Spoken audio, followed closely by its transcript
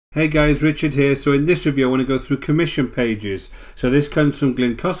Hey guys, Richard here. So in this review I want to go through commission pages. So this comes from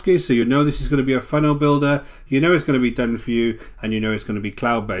SKYPE, so you know this is going to be a funnel builder, you know it's going to be done for you, and you know it's going to be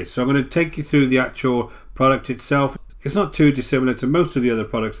cloud based. So I'm going to take you through the actual product itself. It's not too dissimilar to most of the other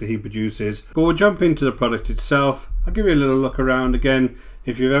products that he produces, but we'll jump into the product itself. I'll give you a little look around. Again,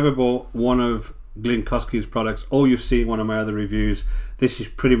 if you've ever bought one of SKYPE's products or you've seen one of my other reviews, this is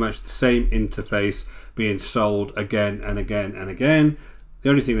pretty much the same interface being sold again and again and again. The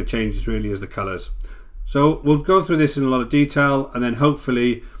only thing that changes really is the colors. So we'll go through this in a lot of detail, and then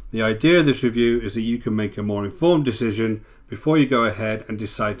hopefully the idea of this review is that you can make a more informed decision before you go ahead and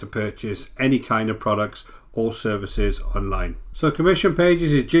decide to purchase any kind of products or services online. So Commission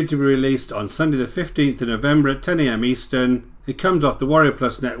Pages is due to be released on Sunday the 15th of November at 10 AM Eastern. It comes off the Warrior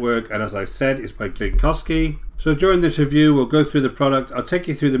Plus network, and as I said, it's by SKYPE. So during this review we'll go through the product, I'll take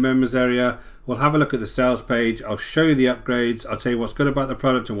you through the members area, we'll have a look at the sales page, I'll show you the upgrades, I'll tell you what's good about the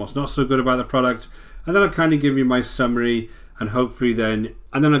product and what's not so good about the product, and then I'll kind of give you my summary, and hopefully then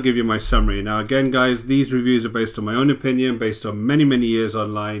I'll give you my summary. Now again guys, these reviews are based on my own opinion, based on many years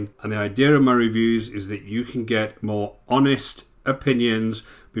online, and the idea of my reviews is that you can get more honest opinions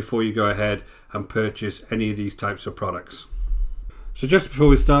before you go ahead and purchase any of these types of products. So just before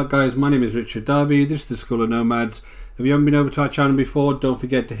we start guys, my name is Richard Darby, this is the School of Nomads. If you haven't been over to our channel before, don't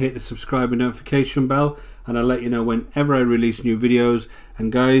forget to hit the subscribe and notification bell, and I'll let you know whenever I release new videos. And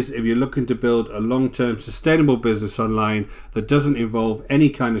guys, if you're looking to build a long-term sustainable business online that doesn't involve any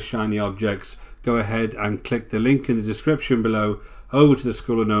kind of shiny objects, go ahead and click the link in the description below over to the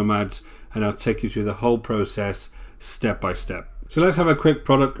School of Nomads, and I'll take you through the whole process step by step. So let's have a quick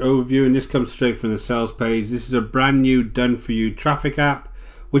product overview, and this comes straight from the sales page. This is a brand new done for you traffic app,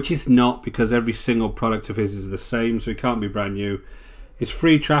 which is not, because every single product of his is the same, so it can't be brand new. It's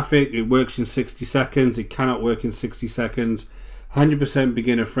free traffic, it works in 60 seconds, it cannot work in 60 seconds, 100%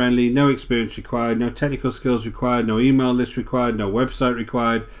 beginner friendly, no experience required, no technical skills required, no email list required, no website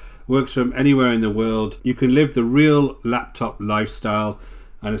required, works from anywhere in the world. You can live the real laptop lifestyle,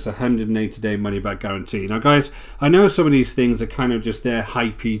 and it's a 180-day money-back guarantee. Now guys, I know some of these things are kind of just there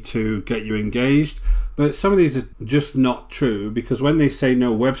hypey to get you engaged, but some of these are just not true, because when they say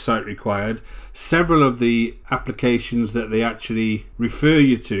no website required, several of the applications that they actually refer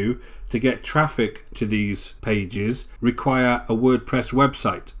you to get traffic to these pages require a WordPress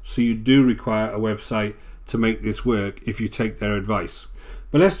website. So you do require a website to make this work if you take their advice.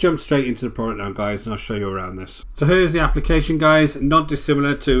 But let's jump straight into the product now guys, and I'll show you around this. So here's the application guys, not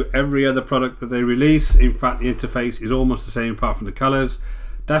dissimilar to every other product that they release. In fact, the interface is almost the same apart from the colors.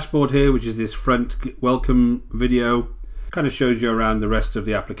 Dashboard here, which is this front welcome video, kind of shows you around the rest of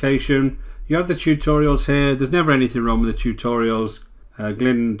the application. You have the tutorials here. There's never anything wrong with the tutorials.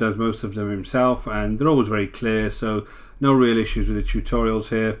 Glyn does most of them himself, and they're always very clear, so no real issues with the tutorials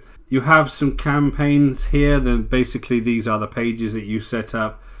here. You have some campaigns here, then basically these are the pages that you set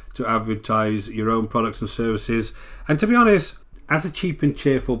up to advertise your own products and services. And to be honest, as a cheap and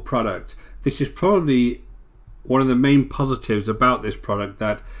cheerful product, this is probably one of the main positives about this product,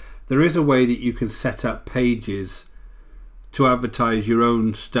 that there is a way that you can set up pages to advertise your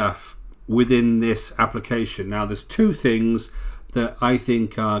own stuff within this application. Now there's two things that I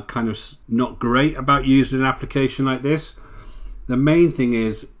think are kind of not great about using an application like this. The main thing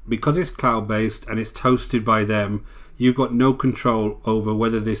is, because it's cloud-based and it's hosted by them, you've got no control over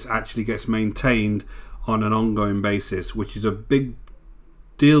whether this actually gets maintained on an ongoing basis, which is a big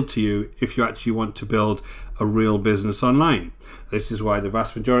deal to you if you actually want to build a real business online. This is why the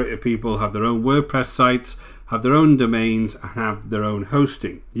vast majority of people have their own WordPress sites, have their own domains, and have their own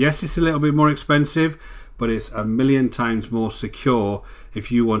hosting. Yes, it's a little bit more expensive, but it's a million times more secure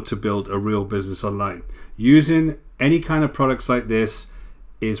if you want to build a real business online. Using any kind of products like this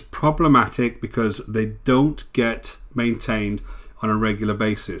is problematic because they don't get maintained on a regular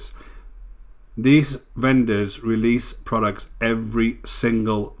basis. These vendors release products every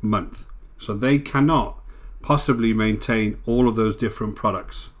single month, so they cannot possibly maintain all of those different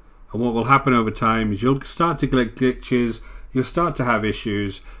products. And what will happen over time is you'll start to get glitches, you'll start to have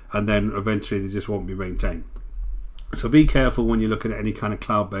issues, and then eventually they just won't be maintained. So be careful when you're looking at any kind of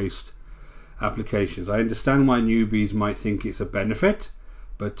cloud-based applications. I understand why newbies might think it's a benefit,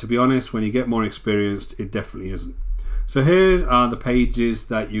 but to be honest, when you get more experienced, it definitely isn't. So here are the pages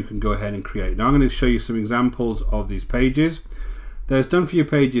that you can go ahead and create. Now I'm going to show you some examples of these pages. There's done for you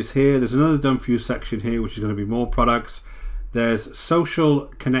pages here. There's another done for you section here, which is going to be more products. There's social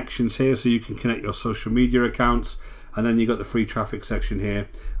connections here, so you can connect your social media accounts. And then you got the free traffic section here.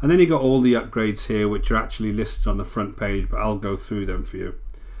 And then you got all the upgrades here, which are actually listed on the front page, but I'll go through them for you.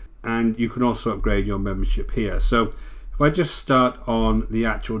 And you can also upgrade your membership here. So If I just start on the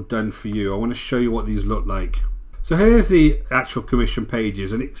actual done for you, I want to show you what these look like. So here's the actual commission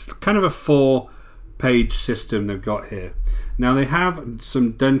pages, and it's kind of a 4-page system they've got here. Now they have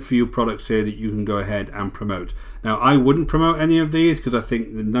some done for you products here that you can go ahead and promote. Now I wouldn't promote any of these because I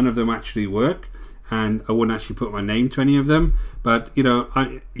think that none of them actually work, and I wouldn't actually put my name to any of them. But you know,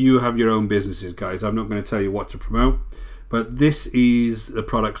 you have your own businesses, guys. I'm not going to tell you what to promote, but this is the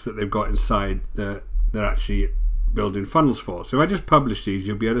products that they've got inside that they're actually building funnels for. So if I just publish these,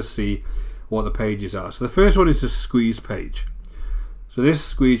 you'll be able to see what the pages are. So the first one is the squeeze page. So this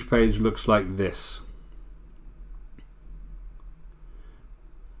squeeze page looks like this.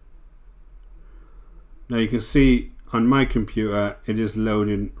 Now you can see on my computer it is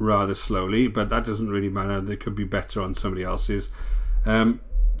loading rather slowly, but that doesn't really matter. They could be better on somebody else's. The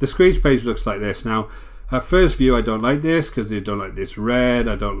squeeze page looks like this. Now at first view I don't like this because I don't like this red,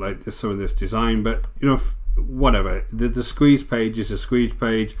 I don't like this, some of this design, but you know, whatever. The squeeze page is a squeeze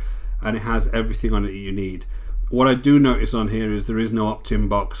page and it has everything on it that you need. What I do notice on here is there is no opt-in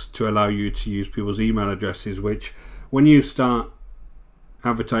box to allow you to use people's email addresses, which when you start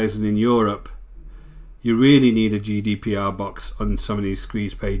advertising in Europe, you really need a GDPR box on some of these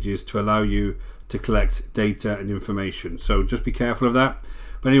squeeze pages to allow you to collect data and information. So just be careful of that.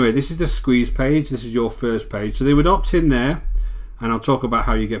 But anyway, this is the squeeze page. This is your first page. So they would opt in there, and I'll talk about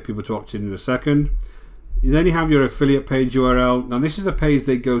how you get people to opt in a second. Then you have your affiliate page URL. Now this is the page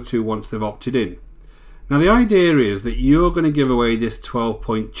they go to once they've opted in. Now the idea is that you're going to give away this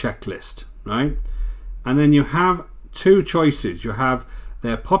 12-point checklist, right? And then you have two choices. You have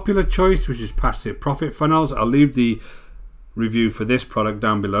their popular choice, which is passive profit funnels. I'll leave the review for this product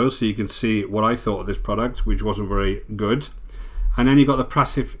down below so you can see what I thought of this product, which wasn't very good. And then you've got the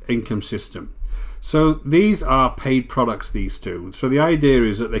passive income system. So these are paid products, these two. So the idea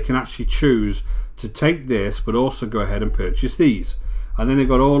is that they can actually choose to take this but also go ahead and purchase these, and then they've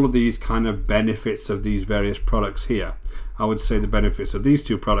got all of these kind of benefits of these various products here. I would say the benefits of these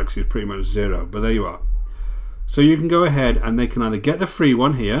two products is pretty much zero, but there you are. So you can go ahead and they can either get the free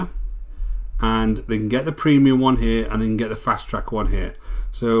one here, and they can get the premium one here, and they can get the fast track one here.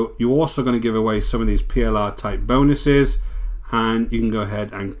 So you're also going to give away some of these PLR type bonuses, and you can go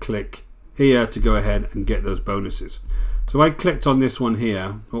ahead and click here to go ahead and get those bonuses. So if I clicked on this one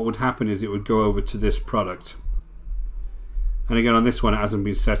here, what would happen is it would go over to this product. And again, on this one, it hasn't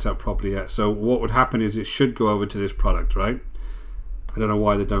been set up properly yet. So what would happen is it should go over to this product, right? I don't know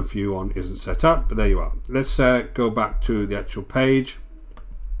why the done for you one isn't set up, but there you are. Let's go back to the actual page.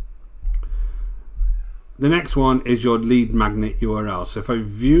 The next one is your lead magnet URL. So if I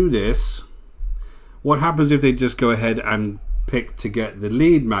view this, what happens if they just go ahead and pick to get the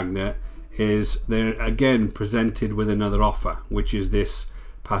lead magnet is they're again presented with another offer, which is this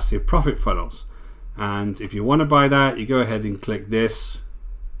passive profit funnels. And if you want to buy that, you go ahead and click this,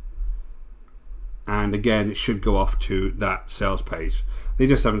 and again it should go off to that sales page. They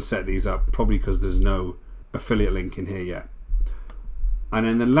just haven't set these up, probably because there's no affiliate link in here yet. And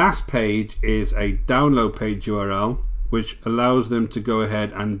then the last page is a download page URL, which allows them to go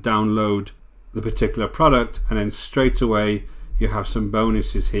ahead and download the particular product, and then straight away you have some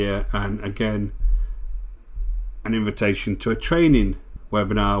bonuses here, and again an invitation to a training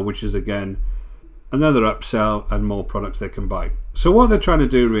webinar, which is again another upsell and more products they can buy. So what they're trying to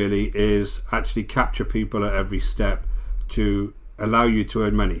do really is actually capture people at every step to allow you to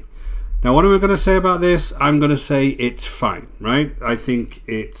earn money. Now what am I going to say about this? I'm going to say it's fine, right? I think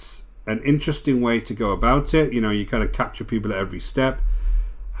it's an interesting way to go about it. You know, you kind of capture people at every step,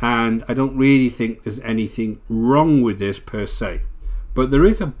 and I don't really think there's anything wrong with this per se. But there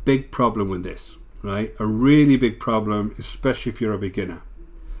is a big problem with this, right? A really big problem, especially if you're a beginner.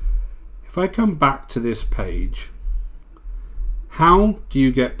 If I come back to this page, how do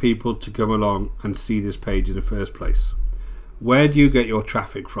you get people to come along and see this page in the first place? Where do you get your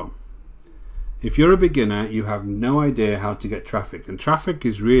traffic from? If you're a beginner, you have no idea how to get traffic, and traffic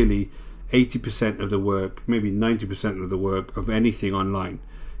is really 80% of the work, maybe 90% of the work of anything online.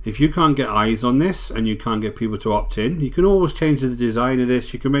 If you can't get eyes on this and you can't get people to opt in, you can always change the design of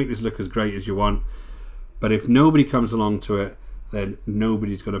this, you can make this look as great as you want, but if nobody comes along to it, then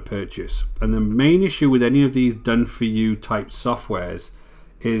nobody's going to purchase. And the main issue with any of these done for you type softwares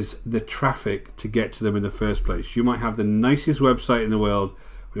is the traffic to get to them in the first place. You might have the nicest website in the world,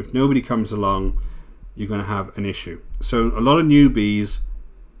 but if nobody comes along, you're going to have an issue. So a lot of newbies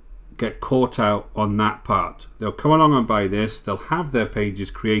get caught out on that part. They'll come along and buy this, they'll have their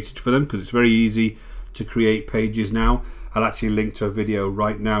pages created for them, because it's very easy to create pages now. I'll actually link to a video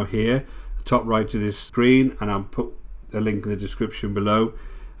right now here, the top right of this screen, and I'll put a link in the description below.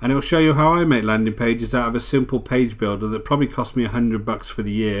 and it'll show you how I make landing pages out of a simple page builder that probably cost me $100 for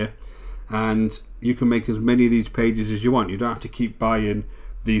the year, and you can make as many of these pages as you want. You don't have to keep buying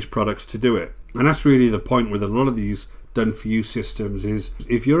these products to do it. And that's really the point with a lot of these done for you systems, is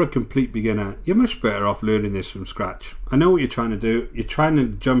if you're a complete beginner, you're much better off learning this from scratch. I know what you're trying to do. You're trying to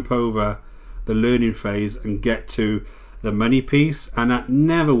jump over the learning phase and get to the money piece, and that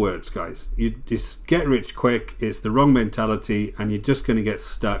never works, guys. You just get rich quick. It's the wrong mentality, and you're just going to get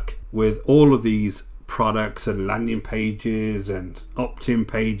stuck with all of these products and landing pages and opt-in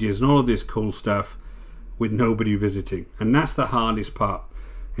pages and all of this cool stuff with nobody visiting. And that's the hardest part,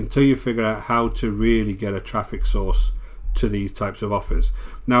 until you figure out how to really get a traffic source to these types of offers.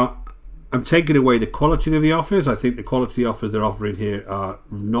 Now, I'm taking away the quality of the offers. I think the quality offers they're offering here are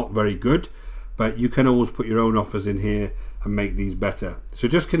not very good, but you can always put your own offers in here and make these better. So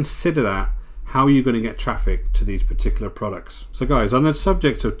just consider that. How are you going to get traffic to these particular products? So guys, on the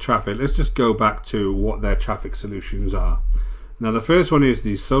subject of traffic, let's just go back to what their traffic solutions are. Now, the first one is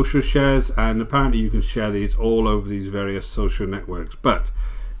these social shares, and apparently you can share these all over these various social networks. But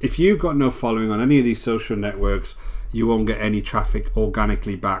if you've got no following on any of these social networks, you won't get any traffic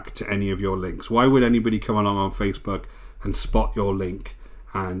organically back to any of your links. Why would anybody come along on Facebook and spot your link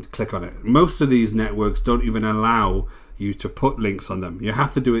and click on it? Most of these networks don't even allow you to put links on them. You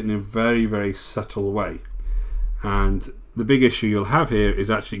have to do it in a very, very subtle way. And the big issue you'll have here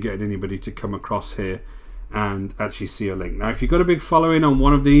is actually getting anybody to come across here and actually see a link. Now, if you've got a big following on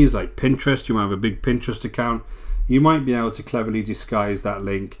one of these, like Pinterest, you might have a big Pinterest account, you might be able to cleverly disguise that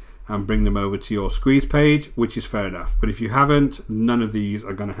link and bring them over to your squeeze page, which is fair enough. But if you haven't, none of these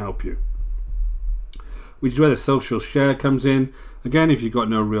are going to help you. Which is where the social share comes in. Again, if you've got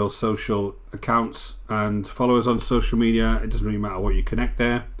no real social accounts and followers on social media, it doesn't really matter what you connect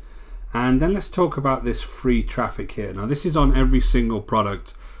there. And then let's talk about this free traffic here. Now, this is on every single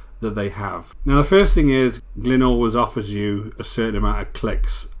product that they have. Now, the first thing is Glyn always offers you a certain amount of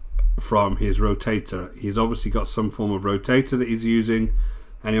clicks from his rotator. He's obviously got some form of rotator that he's using,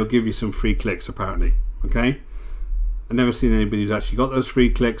 and he'll give you some free clicks apparently. Okay, I've never seen anybody who's actually got those free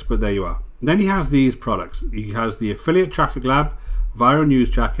clicks, but there you are. Then he has these products. He has the Affiliate Traffic Lab, Viral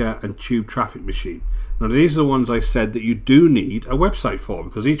Newsjacker, and Tube Traffic Machine. Now, these are the ones I said that you do need a website for,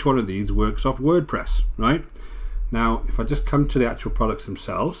 because each one of these works off WordPress, right? Now, if I just come to the actual products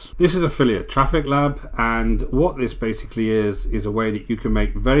themselves, this is Affiliate Traffic Lab, and what this basically is a way that you can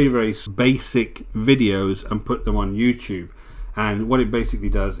make very, very basic videos and put them on YouTube. And what it basically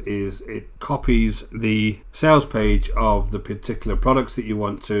does is it copies the sales page of the particular products that you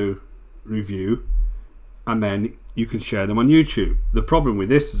want to review, and then you can share them on YouTube. The problem with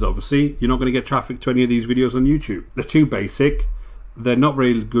this is obviously you're not going to get traffic to any of these videos on YouTube. They're too basic, they're not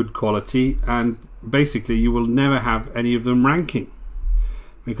very good quality, and basically you will never have any of them ranking,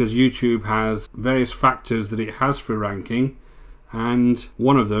 because YouTube has various factors that it has for ranking, and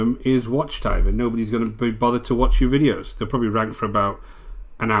one of them is watch time, and nobody's going to be bothered to watch your videos. They'll probably rank for about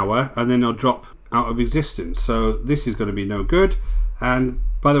an hour and then they'll drop out of existence. So this is going to be no good. And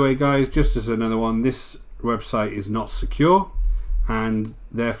by the way, guys, just as another one, this website is not secure, and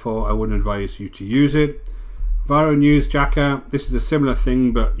therefore I wouldn't advise you to use it. Viral Newsjacker, this is a similar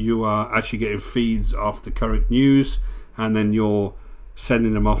thing, but you are actually getting feeds off the current news, and then you're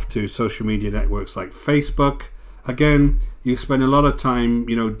sending them off to social media networks like Facebook. Again, you spend a lot of time,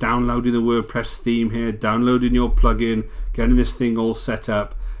 you know, downloading the WordPress theme here, downloading your plugin, getting this thing all set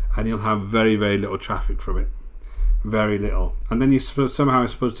up, and you'll have very, very little traffic from it. Very little. And then you somehow are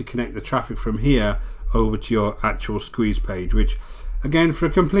supposed to connect the traffic from here over to your actual squeeze page, which, again, for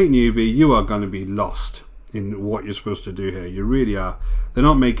a complete newbie, you are going to be lost in what you're supposed to do here. You really are. They're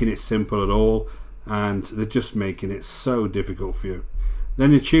not making it simple at all, and they're just making it so difficult for you.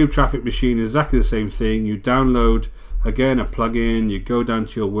 Then the Tube Traffic Machine is exactly the same thing. You download, again, a plugin, you go down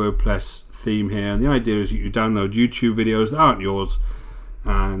to your WordPress theme here, and the idea is you download YouTube videos that aren't yours,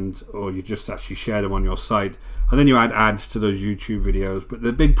 or you just actually share them on your site, and then you add ads to those YouTube videos. But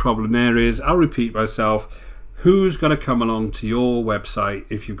the big problem there is, I'll repeat myself, who's going to come along to your website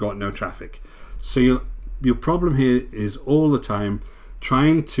if you've got no traffic? So your problem here is all the time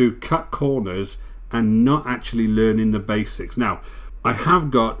trying to cut corners and not actually learning the basics. Now, I have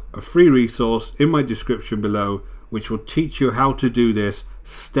got a free resource in my description below which will teach you how to do this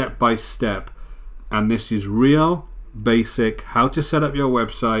step by step, and this is real basic: how to set up your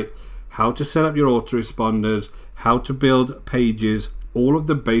website, how to set up your autoresponders, how to build pages, all of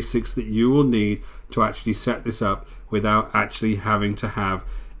the basics that you will need to actually set this up without actually having to have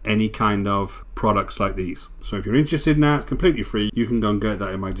any kind of products like these. So if you're interested in that, it's completely free. You can go and get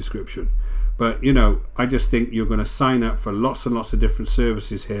that in my description. But you know, I just think you're going to sign up for lots and lots of different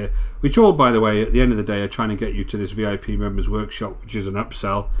services here, which all, by the way, at the end of the day are trying to get you to this VIP members workshop, which is an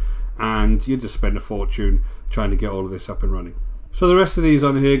upsell, and you just spend a fortune trying to get all of this up and running. So the rest of these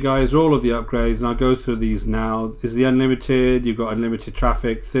on here, guys, are all of the upgrades, and I'll go through these now. This is the unlimited. You've got unlimited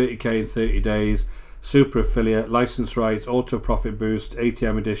traffic, 30k in 30 days, super affiliate, license rights, auto profit boost,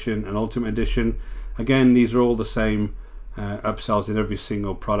 ATM edition, and ultimate edition. Again, these are all the same upsells in every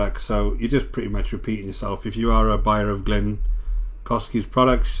single product, so you're just pretty much repeating yourself. If you are a buyer of Glenn Kosky's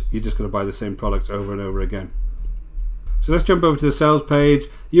products, you're just going to buy the same products over and over again. So let's jump over to the sales page.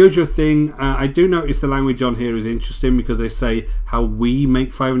 Usual thing, I do notice the language on here is interesting, because they say how we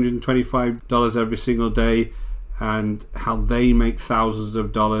make $525 every single day and how they make thousands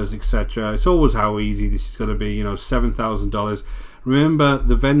of dollars, etc. It's always how easy this is going to be, you know, $7,000. Remember,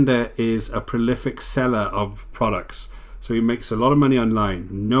 the vendor is a prolific seller of products, so he makes a lot of money online,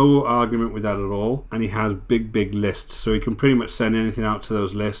 no argument with that at all, and he has big lists, so he can pretty much send anything out to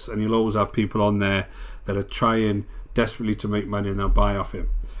those lists, and you'll always have people on there that are trying desperately to make money, and they'll buy off him.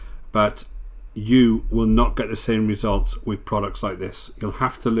 But you will not get the same results with products like this. You'll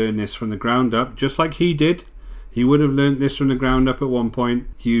have to learn this from the ground up, just like he did. He would have learned this from the ground up at one point.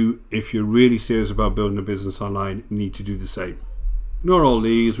 You, if you're really serious about building a business online, need to do the same. Ignore all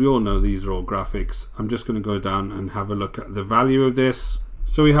these, we all know these are all graphics. I'm just going to go down and have a look at the value of this.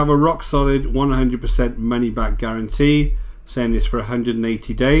 So we have a rock solid 100% money back guarantee, saying it's for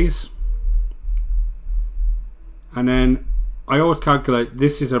 180 days. And then I always calculate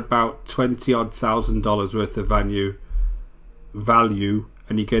this is about $20,000 worth of value,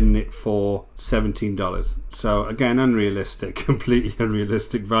 and you're getting it for $17. So again, unrealistic, completely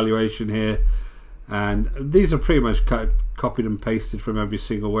unrealistic valuation here. And these are pretty much copied and pasted from every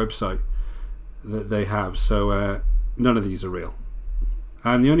single website that they have. So none of these are real.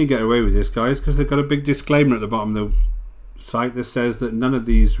 And you only get away with this, guys, because they've got a big disclaimer at the bottom of the site that says that none of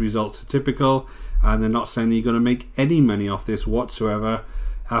these results are typical, and they're not saying that you're going to make any money off this whatsoever,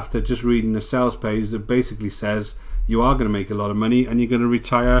 after just reading the sales page that basically says you are going to make a lot of money and you're going to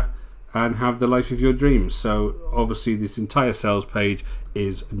retire and have the life of your dreams. So obviously this entire sales page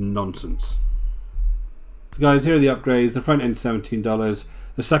is nonsense. So guys, here are the upgrades. The front end $17.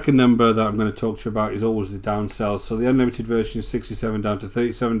 The second number that I'm going to talk to you about is always the downsell. So the unlimited version is $67 down to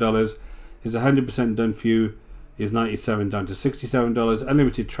 $37, is 100% done for you, is $97 down to $67.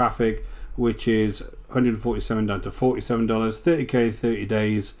 Unlimited traffic, which is $147 down to $47. 30k 30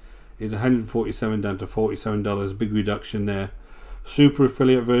 days is $147 down to $47, big reduction there. Super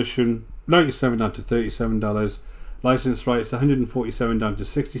affiliate version, $97 down to $37. License rights, $147 down to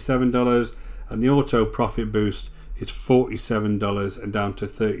 $67, and the auto profit boost is $47 and down to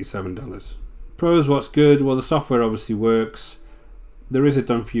 $37. Pros, what's good? Well, the software obviously works. There is a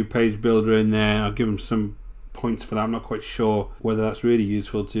done for you page builder in there. I'll give them some points for that. I'm not quite sure whether that's really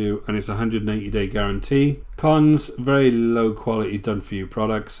useful to you, and it's a 180-day guarantee. Cons, very low quality done for you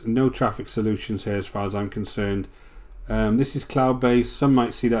products, no traffic solutions here as far as I'm concerned. This is cloud based. Some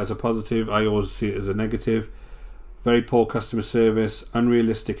might see that as a positive, I always see it as a negative. Very poor customer service,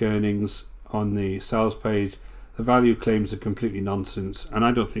 unrealistic earnings on the sales page. The value claims are completely nonsense, and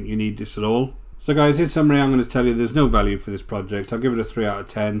I don't think you need this at all. So guys, in summary, I'm going to tell you there's no value for this project. I'll give it a 3 out of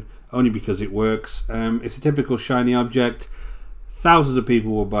 10, only because it works. It's a typical shiny object. Thousands of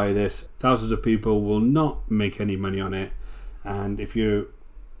people will buy this. Thousands of people will not make any money on it. And if you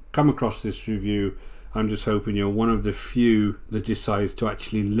come across this review, I'm just hoping you're one of the few that decides to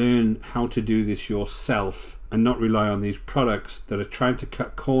actually learn how to do this yourself and not rely on these products that are trying to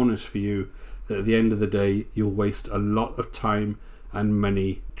cut corners for you, that at the end of the day, you'll waste a lot of time and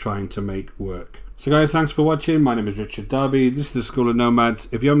money trying to make work. So guys, thanks for watching. My name is Richard Darby. This is the School of Nomads.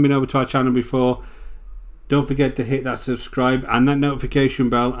 If you haven't been over to our channel before, don't forget to hit that subscribe and that notification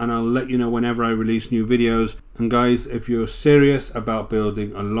bell, and I'll let you know whenever I release new videos. And guys, if you're serious about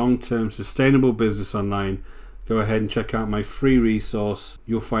building a long-term sustainable business online, go ahead and check out my free resource.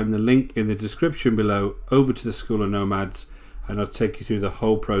 You'll find the link in the description below over to the School of Nomads, and I'll take you through the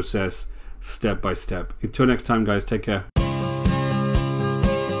whole process step by step. Until next time, guys, take care.